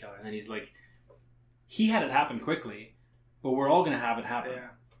Timothy Keller. And then he's like, he had it happen quickly, but we're all going to have it happen.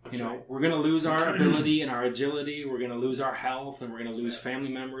 Yeah. You know, we're going to lose our ability and our agility. We're going to lose our health, and we're going to lose family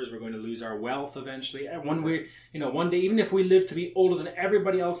members. We're going to lose our wealth eventually. And one day, even if we live to be older than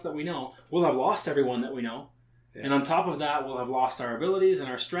everybody else that we know, we'll have lost everyone that we know. Yeah. And on top of that, we'll have lost our abilities and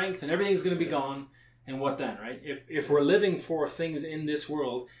our strength, and everything's going to be gone. And what then, right? If we're living for things in this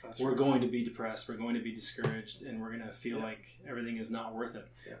world, we're going to be depressed, we're going to be discouraged, and we're going to feel like everything is not worth it.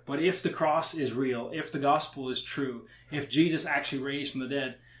 Yeah. But if the cross is real, if the gospel is true, if Jesus actually raised from the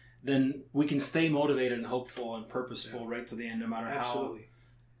dead, then we can stay motivated and hopeful and purposeful right to the end, no matter how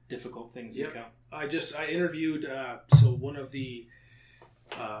difficult things become. I interviewed one of the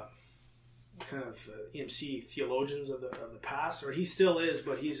kind of EMC theologians of the past, or he still is,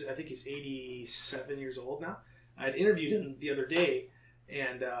 but I think he's 87 years old now. I had interviewed him the other day,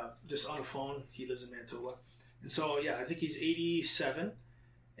 and just on the phone. He lives in Manitoba, and so I think he's 87,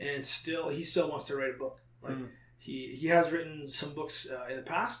 and he still wants to write a book. Like he has written some books in the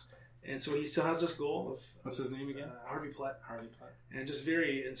past, and so he still has this goal of what's his name again? Harvey Platt. Harvey Platt, and just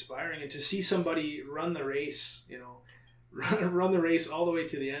very inspiring, and to see somebody run the race, run the race all the way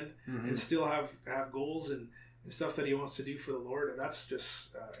to the end, and still have goals and stuff that he wants to do for the Lord, and that's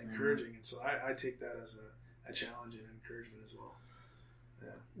just encouraging. And so I take that as a challenge and encouragement as well. Yeah.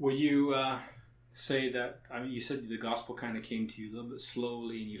 Will you say that? I mean, you said the gospel kind of came to you a little bit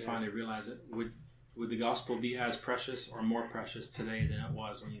slowly, and you finally realized it. Would the gospel be as precious or more precious today than it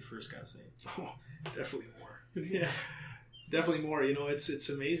was when you first got saved? Oh, definitely more. Yeah, definitely more. It's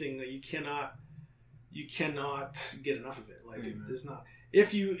amazing that you cannot get enough of it. Like there's not.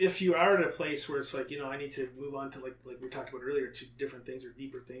 If you are at a place where it's like, I need to move on to like we talked about earlier, to different things or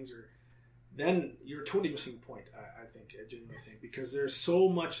deeper things, then you're totally missing the point. I think, I genuinely think, because there's so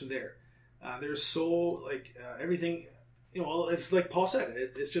much there. There's so everything. It's like Paul said.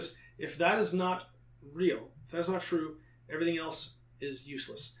 It's just, if that is not real, if that's not true, everything else is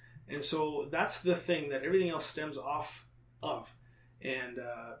useless. And so that's the thing that everything else stems off of. And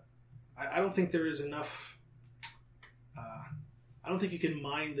I don't think there is enough. I don't think you can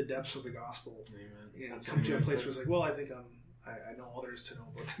mine the depths of the gospel. Amen. And come to a place where it's like, well, I think I know all there is to know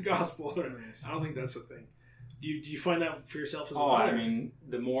about the gospel. Nice. I don't think that's a thing. Do you find that for yourself as well? Oh, I mean,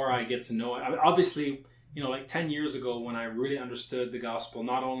 the more I get to know it, obviously, like 10 years ago when I really understood the gospel,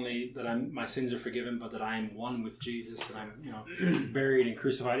 not only that my sins are forgiven, but that I am one with Jesus, and I'm, buried and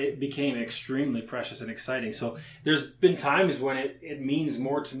crucified, it became extremely precious and exciting. So there's been times when it means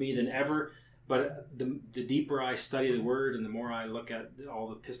more to me than ever. But the deeper I study the Word and the more I look at all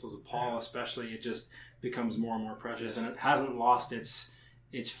the epistles of Paul, especially, it just becomes more and more precious, and it hasn't lost its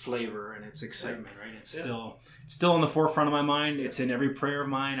flavor and its excitement. Right? It's still in the forefront of my mind. It's in every prayer of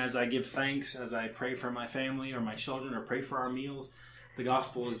mine as I give thanks, as I pray for my family or my children, or pray for our meals. The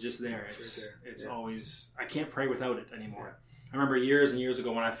gospel is just there. It's always. I can't pray without it anymore. I remember years and years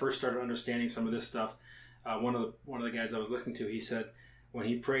ago when I first started understanding some of this stuff. One of the guys I was listening to, he said, when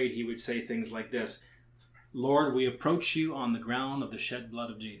he prayed, he would say things like this: "Lord, we approach you on the ground of the shed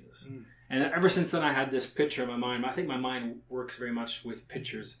blood of Jesus." And ever since then, I had this picture in my mind. I think my mind works very much with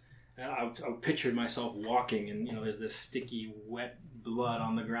pictures. I pictured myself walking, and there's this sticky, wet blood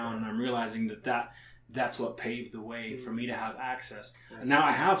on the ground, and I'm realizing that's what paved the way for me to have access. And now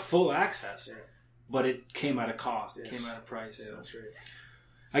I have full access, but it came at a cost. It came at a price. Yeah, that's right.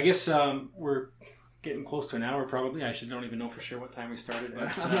 I guess we're getting close to an hour, probably. I don't even know for sure what time we started,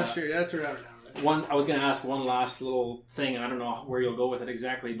 but I'm not sure. That's around an hour. I was going to ask one last little thing, and I don't know where you'll go with it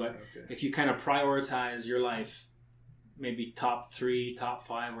exactly, but if you kind of prioritize your life, maybe top 3, top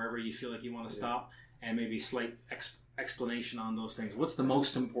 5, wherever you feel like you want to stop, and maybe slight explanation on those things. What's the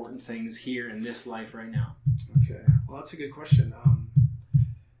most important things here in this life right now? Okay, well, that's a good question.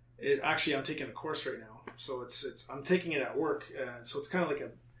 Actually, I'm taking a course right now, so I'm taking it at work, so it's kind of like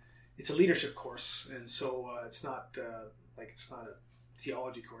it's a leadership course, and so it's not it's not a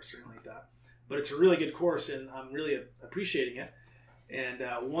theology course or anything like that, but it's a really good course, and I'm really appreciating it. And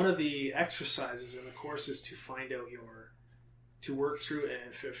one of the exercises in the course is to find out to work through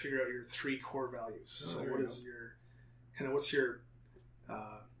and figure out your 3 core values. So what's your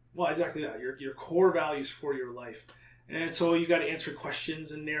exactly that, your core values for your life. And so you got to answer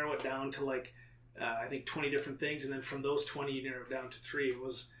questions and narrow it down to I think 20 different things, and then from those 20 you narrow it down to 3. It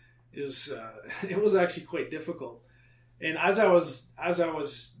was actually quite difficult. And as I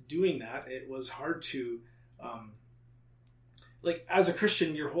was doing that, it was hard to as a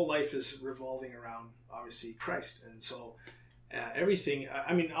Christian, your whole life is revolving around obviously Christ, and so everything.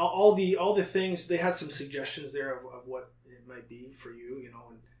 I mean, all the things, they had some suggestions there of what it might be for you,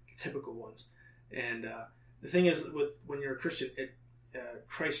 and typical ones. And the thing is, when you're a Christian,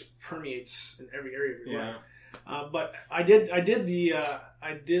 Christ permeates in every area of your life. But I did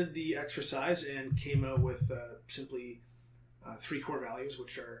the exercise and came out with simply 3 core values,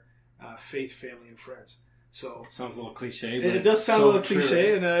 which are faith, family, and friends. So sounds a little cliche, but it does sound a little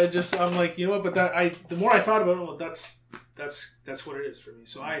cliche, and I'm like, you know what? But the more I thought about it, well, that's what it is for me.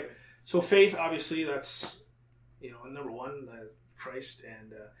 So faith, obviously, that's number one, Christ,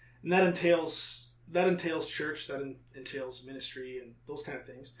 and that entails church, that entails ministry, and those kind of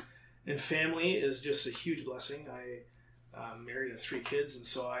things. And family is just a huge blessing. I married 3 kids, and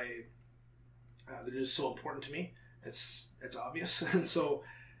so they're just so important to me. It's obvious,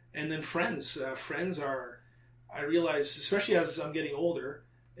 and then friends. Friends are, I realize, especially as I'm getting older,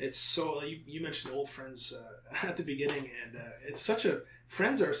 it's so. You mentioned old friends at the beginning, and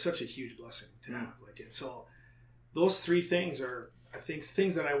friends are such a huge blessing to have. And so those 3 things are, I think,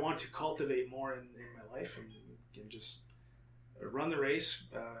 things that I want to cultivate more in my life, and just run the race.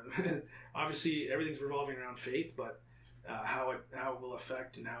 Obviously, everything's revolving around faith, but how it will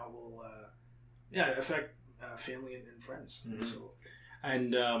affect and how it will affect family and friends. Mm-hmm. So,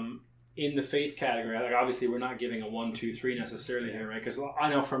 and in the faith category, like obviously we're not giving a 1, 2, 3 necessarily here, right? Because I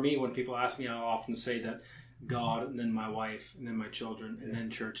know for me, when people ask me, I'll often say that God, and then my wife, and then my children, and then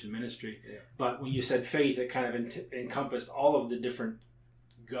church and ministry. Yeah. But when you said faith, it kind of encompassed all of the different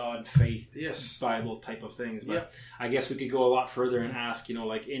God, faith, Bible type of things. But I guess we could go a lot further and ask,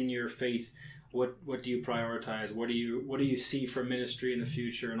 like in your faith, what do you prioritize? What do you see for ministry in the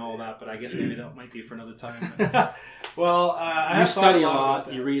future and all that? But I guess maybe that might be for another time. Well, you study a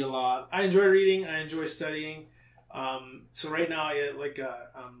lot, you read a lot. I enjoy reading. I enjoy studying. So right now,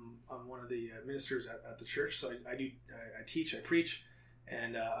 I'm one of the ministers at the church. So I teach, I preach,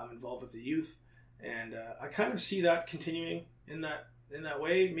 and I'm involved with the youth. And I kind of see that continuing in that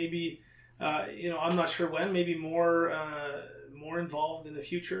way. Maybe I'm not sure when. Maybe more involved in the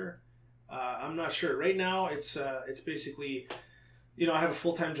future. I'm not sure. Right now, it's basically, I have a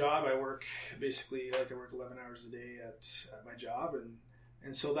full-time job. I work basically I work 11 hours a day at my job,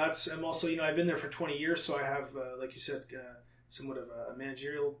 and so I'm also I've been there for 20 years, so I have like you said, somewhat of a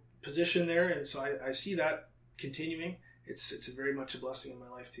managerial position there, and so I see that continuing. It's very much a blessing in my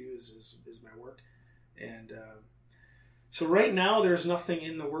life too. Is my work, and so right now there's nothing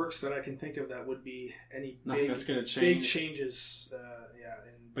in the works that I can think of that would be any big changes.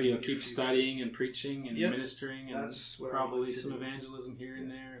 But you'll keep studying and preaching and ministering, and that's probably some evangelism here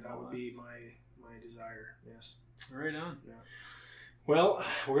and there. That would be my desire. Yes. Right on. Yeah. Well,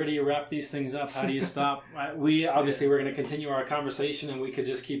 where do you wrap these things up? How do you stop? We're going to continue our conversation, and we could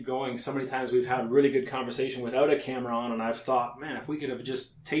just keep going. So many times we've had really good conversation without a camera on, and I've thought, man, if we could have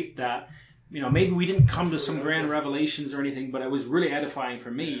just taped that, maybe we didn't come to some grand revelations or anything, but it was really edifying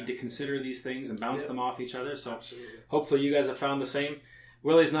for me to consider these things and bounce them off each other. So hopefully you guys have found the same.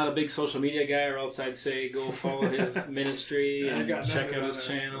 Willie's not a big social media guy, or else I'd say go follow his ministry and check out his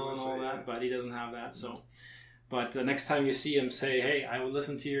channel and all that, but he doesn't have that. So, but next time you see him, say, hey, I will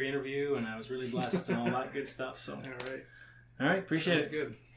listen to your interview and I was really blessed and all that good stuff. So, all right, appreciate it. Good.